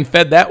 I'm not getting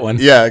fed that one.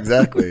 Yeah,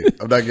 exactly.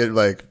 I'm not getting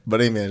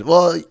but amen.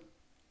 Well,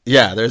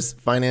 yeah, there's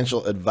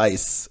financial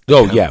advice.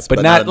 Oh yeah,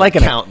 but not like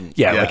an accountant.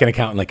 Like an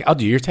accountant. Like, I'll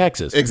do your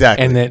taxes.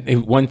 Exactly. And then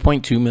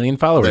 1.2 million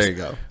followers. There you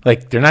go.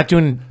 Like they're not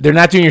doing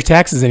your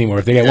taxes anymore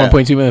if they got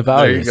 1.2 million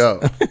followers. There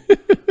you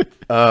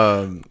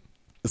go.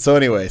 So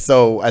anyway,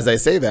 so as I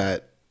say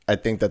that, I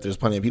think that there's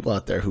plenty of people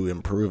out there who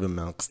improve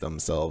amongst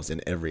themselves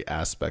in every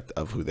aspect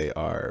of who they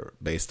are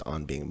based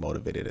on being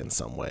motivated in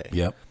some way.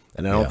 Yep.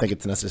 And I don't think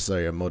it's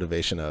necessarily a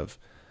motivation of,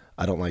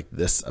 I don't like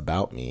this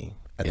about me.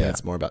 I think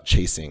it's more about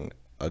chasing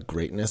a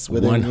greatness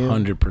within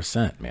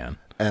 100%, man.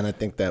 And I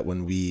think that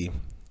when we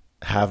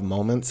have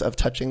moments of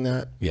touching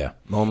that,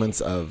 moments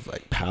of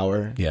like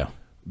power,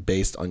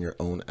 based on your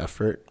own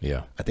effort,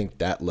 I think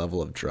that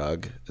level of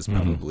drug is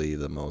probably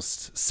the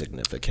most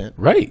significant.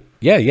 Right.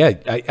 Yeah.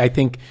 I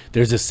think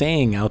there's a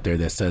saying out there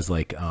that says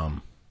like,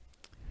 I'm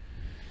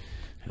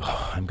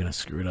gonna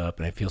screw it up,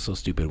 and I feel so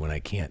stupid when I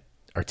can't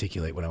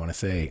articulate what I want to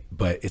say.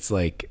 But it's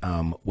like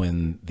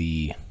when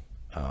the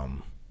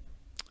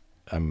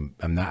I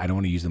don't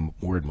want to use the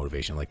word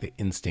motivation, like the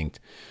instinct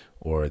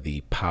or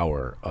the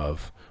power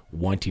of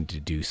wanting to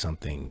do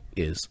something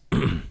is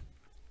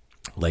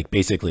like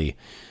basically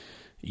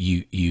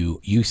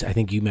I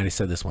think you might have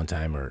said this one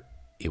time, or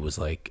it was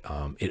like,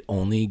 it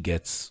only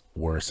gets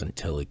worse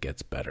until it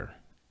gets better.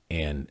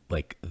 And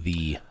like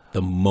the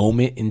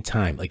moment in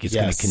time, like it's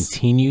going to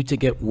continue to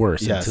get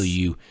worse until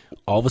you,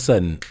 all of a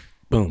sudden,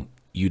 boom,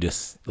 you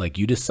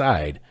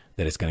decide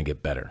that it's going to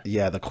get better.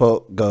 Yeah. The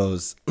quote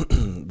goes,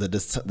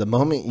 the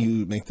moment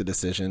you make the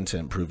decision to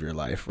improve your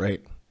life,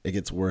 right, it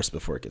gets worse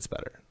before it gets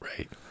better.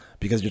 Right.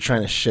 Because you're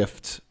trying to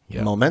shift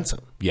momentum.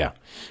 Yeah.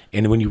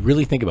 And when you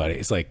really think about it,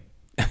 it's like,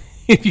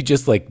 if you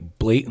just like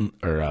blatant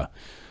or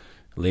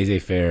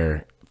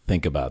laissez-faire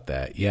think about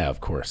that, yeah, of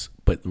course.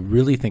 But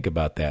really think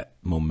about that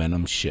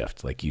momentum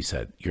shift. Like you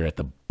said, you're at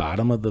the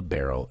bottom of the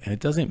barrel, and it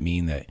doesn't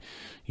mean that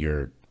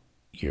you're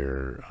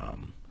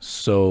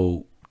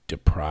so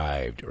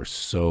deprived or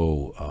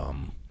so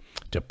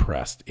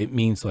depressed. It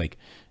means like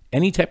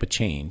any type of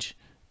change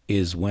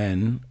is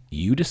when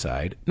you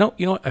decide, no,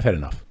 you know what, I've had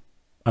enough.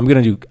 I'm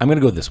gonna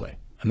go this way.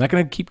 I'm not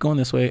gonna keep going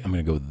this way. I'm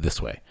gonna go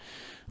this way.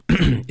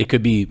 It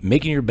could be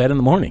making your bed in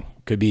the morning.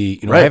 It could be,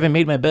 I haven't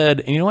made my bed,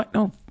 and you know what?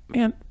 No,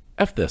 man,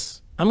 F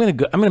this. I'm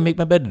gonna make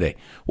my bed today.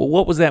 Well,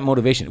 what was that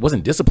motivation? It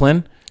wasn't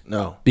discipline.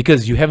 No.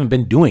 Because you haven't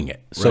been doing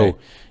it. So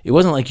it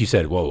wasn't like you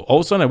said, well, all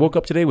of a sudden I woke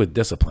up today with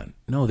discipline.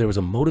 No, there was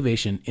a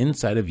motivation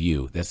inside of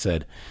you that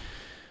said,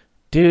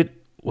 dude,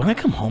 when I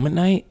come home at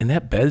night and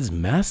that bed's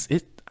mess,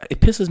 it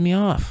pisses me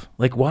off.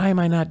 Like, why am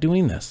I not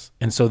doing this?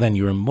 And so then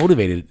you're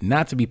motivated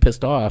not to be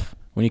pissed off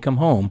when you come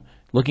home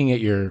looking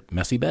at your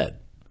messy bed.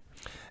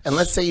 And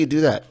let's say you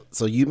do that.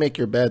 So you make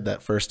your bed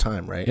that first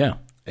time, right? Yeah.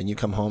 And you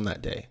come home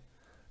that day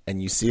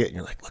and you see it and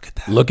you're like, look at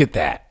that. Look at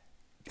that.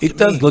 It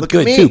does look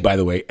good too, by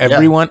the way.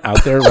 Everyone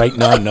out there right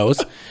now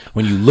knows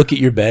when you look at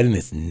your bed and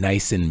it's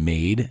nice and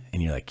made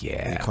and you're like,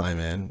 yeah. You climb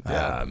in.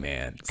 Yeah. Ah,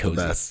 man. It's cozy.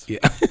 the best. Yeah.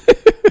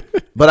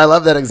 But I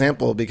love that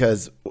example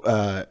because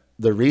the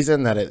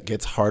reason that it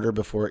gets harder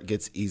before it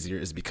gets easier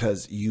is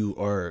because you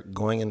are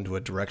going into a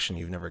direction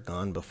you've never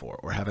gone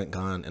before or haven't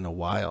gone in a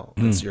while.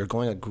 And so you're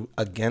going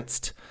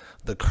against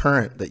the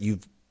current that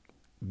you've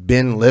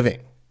been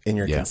living in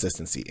your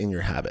consistency, in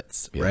your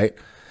habits, right?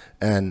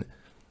 And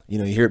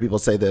you hear people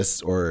say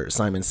this, or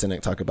Simon Sinek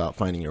talk about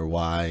finding your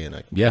why in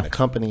a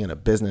company, in a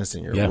business,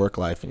 in your work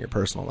life, in your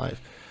personal life.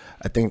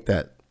 I think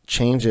that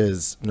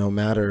changes, no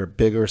matter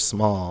big or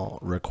small,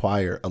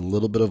 require a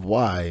little bit of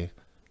why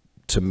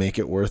to make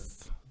it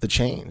worth the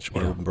change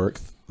or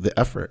worth the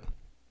effort.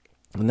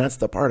 And that's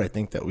the part I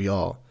think that we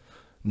all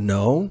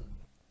know,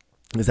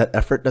 is that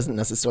effort doesn't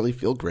necessarily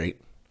feel great.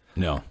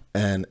 No.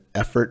 And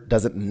effort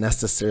doesn't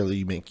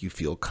necessarily make you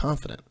feel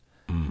confident.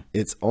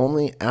 It's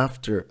only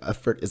after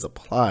effort is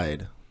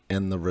applied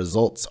and the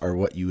results are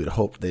what you would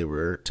hope they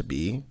were to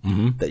be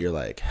that you're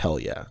like, hell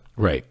yeah.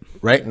 Right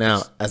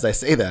now, as I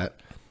say that,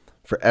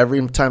 for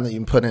every time that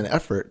you put in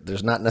effort,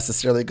 there's not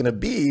necessarily going to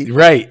be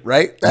right.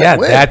 That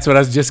win. That's what I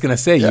was just going to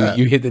say.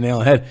 You hit the nail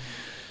on the head.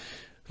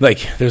 Like,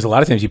 there's a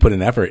lot of times you put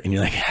in effort and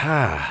you're like,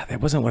 that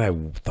wasn't what I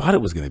thought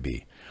it was going to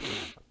be.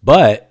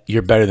 But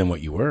you're better than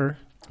what you were.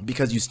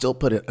 Because you still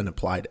put in an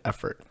applied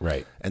effort.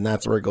 Right. And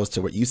that's where it goes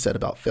to what you said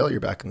about failure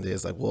back in the day.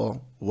 It's like,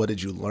 well, what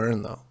did you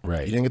learn though?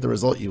 Right. You didn't get the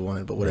result you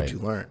wanted, but what did you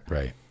learn?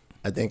 Right.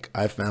 I think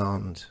I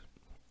found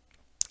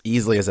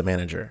easily as a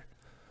manager,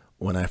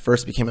 when I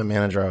first became a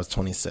manager, I was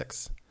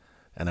 26.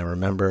 And I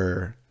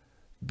remember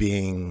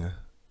being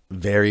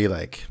very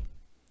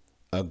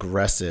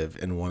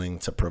aggressive in wanting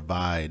to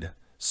provide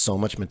so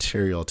much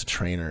material to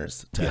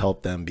trainers to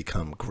help them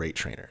become great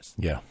trainers.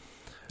 Yeah.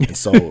 And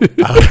so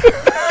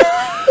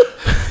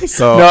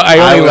I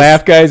only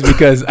laugh, guys,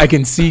 because I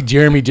can see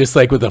Jeremy just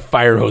like with a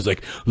fire hose,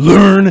 like,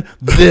 learn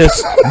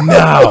this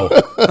now.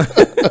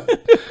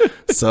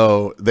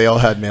 So they all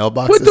had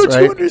mailboxes, what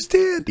don't you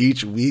understand?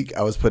 Each week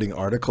I was putting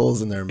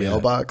articles in their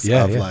mailbox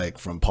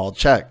from Paul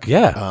Chek.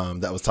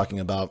 That was talking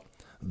about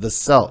the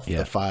self,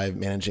 the 5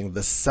 managing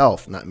the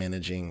self, not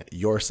managing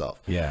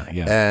yourself.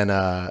 And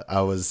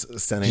I was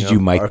sending Did you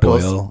Mike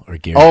articles. Boyle or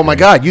Gary? Oh my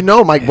God,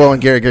 Mike Boyle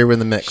and Gary were in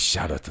the mix.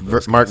 Shout out to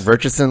those Mark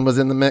Verchison was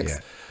in the mix.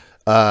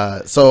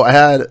 So I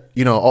had,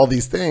 all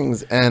these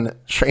things, and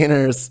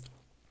trainers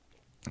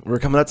were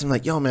coming up to me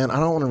like, yo, man, I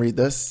don't want to read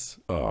this.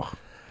 Oh.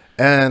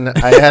 And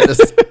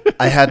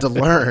I had to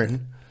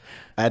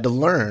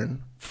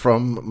learn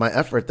from my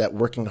effort that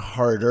working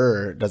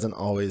harder doesn't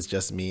always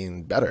just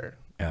mean better.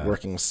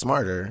 Working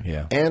smarter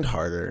and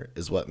harder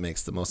is what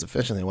makes the most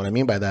efficient. And what I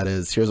mean by that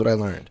is, here's what I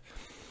learned.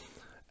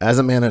 As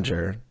a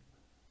manager,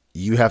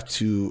 you have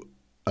to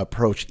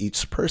approach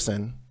each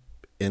person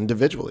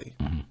individually.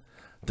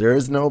 There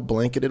is no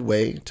blanketed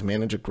way to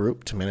manage a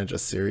group, to manage a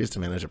series, to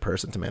manage a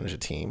person, to manage a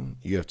team.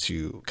 You have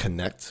to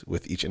connect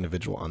with each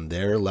individual on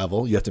their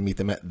level. You have to meet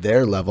them at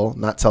their level,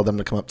 not tell them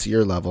to come up to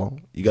your level.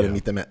 You got to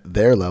meet them at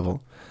their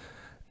level.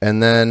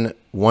 And then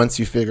once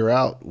you figure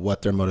out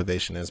what their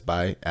motivation is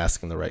by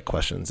asking the right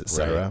questions, et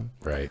cetera,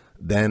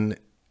 then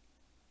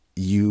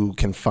you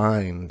can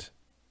find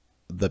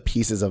the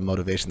pieces of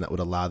motivation that would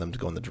allow them to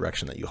go in the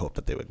direction that you hope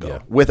that they would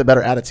go with a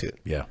better attitude.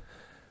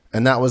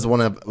 And that's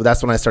when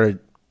I started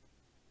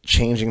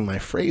changing my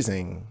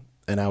phrasing,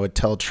 and I would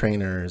tell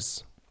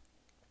trainers,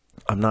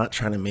 I'm not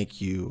trying to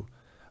make you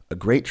a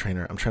great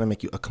trainer. I'm trying to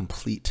make you a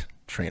complete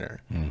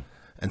trainer.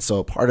 And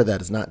so part of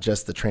that is not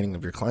just the training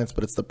of your clients,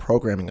 but it's the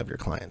programming of your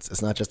clients.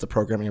 It's not just the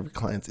programming of your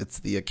clients. It's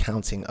the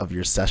accounting of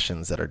your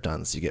sessions that are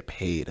done so you get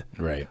paid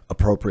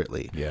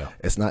appropriately. Yeah.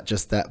 It's not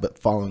just that, but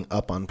following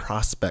up on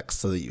prospects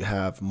so that you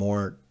have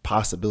more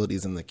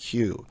possibilities in the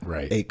queue.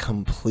 Right. A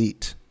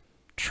complete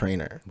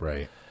trainer.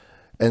 Right.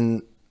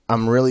 And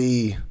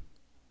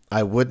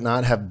I would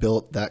not have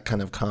built that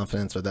kind of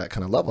confidence or that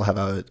kind of level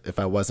if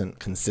I wasn't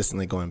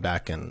consistently going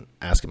back and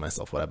asking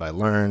myself, what have I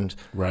learned?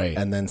 Right.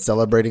 And then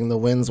celebrating the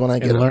wins when I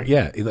get them.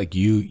 Yeah. Like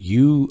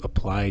you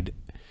applied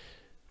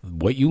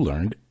what you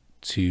learned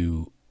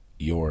to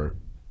your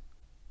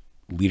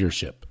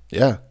leadership.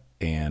 Yeah.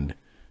 And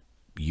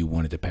you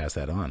wanted to pass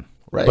that on.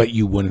 Right. But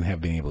you wouldn't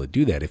have been able to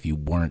do that if you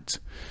weren't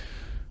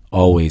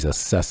always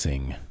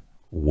assessing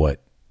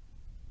what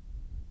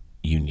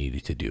you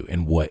needed to do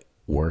and what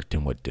worked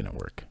and what didn't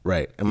work.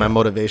 Right. And my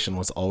motivation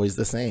was always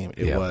the same.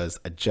 It was,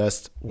 I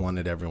just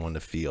wanted everyone to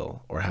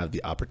feel or have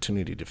the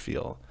opportunity to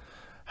feel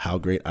how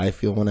great I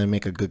feel when I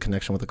make a good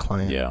connection with a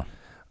client. Yeah.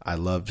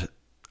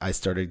 I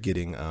started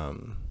getting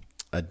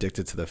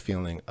addicted to the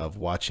feeling of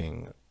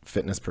watching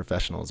fitness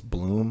professionals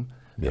bloom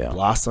and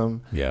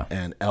blossom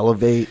and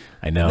elevate.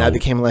 I know. And that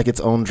became like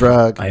its own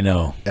drug. I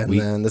know. And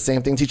then the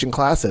same thing teaching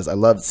classes. I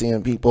loved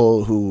seeing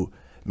people who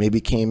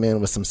maybe came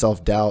in with some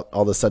self-doubt,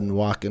 all of a sudden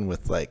walking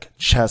with like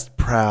chest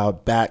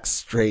proud, back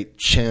straight,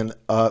 chin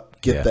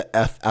up, get the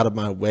F out of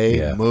my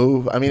way,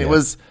 move. I mean,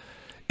 it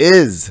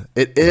is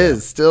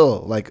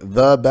still like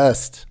the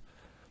best.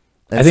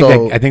 And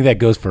I think that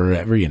goes for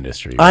every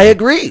industry. Right? I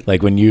agree.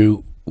 Like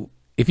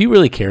if you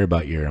really care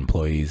about your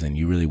employees and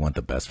you really want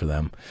the best for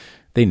them,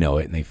 they know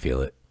it and they feel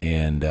it.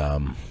 And,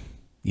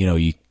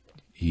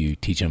 you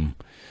teach them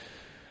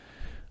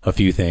a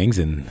few things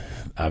and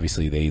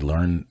obviously they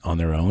learn on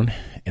their own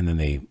and then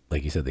they,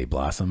 like you said, they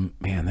blossom.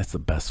 Man, that's the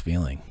best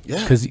feeling.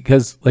 Yeah.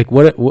 Cause like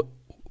what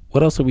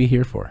else are we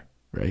here for?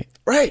 Right.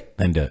 Right.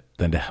 Than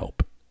to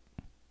help.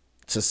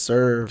 To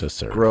serve,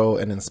 grow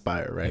and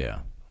inspire. Right. Yeah.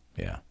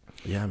 Yeah.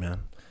 Yeah, man.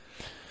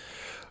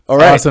 All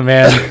right. Awesome,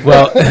 man.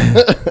 Well,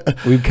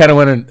 we kind of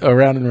went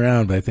around and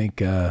around, but I think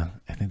that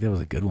was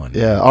a good one.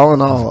 Yeah. All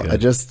in all,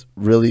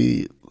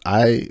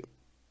 I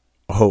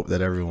hope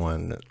that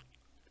everyone,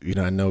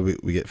 I know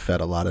we get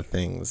fed a lot of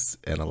things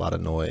and a lot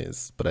of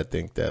noise, but I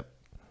think that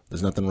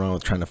there's nothing wrong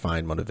with trying to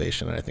find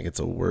motivation. And I think it's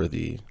a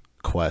worthy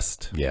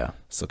quest. Yeah.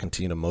 So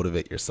continue to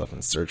motivate yourself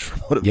and search for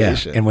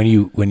motivation. Yeah. And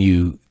when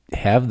you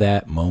have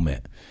that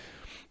moment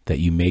that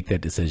you make that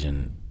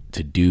decision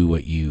to do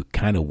what you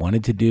kind of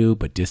wanted to do,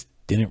 but just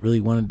didn't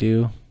really want to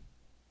do,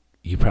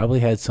 you probably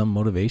had some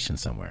motivation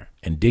somewhere,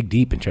 and dig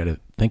deep and try to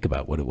think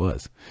about what it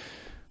was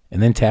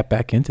and then tap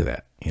back into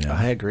that.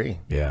 I agree.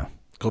 Yeah.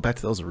 Go back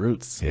to those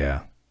roots.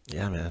 Yeah.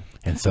 Yeah, man.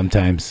 And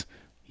sometimes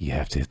you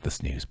have to hit the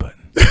snooze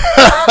button.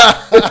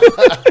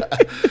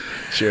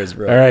 Cheers,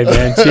 bro. All right,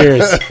 man.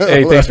 Cheers.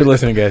 Hey, thanks for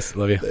listening, guys.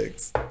 Love you.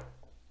 Thanks.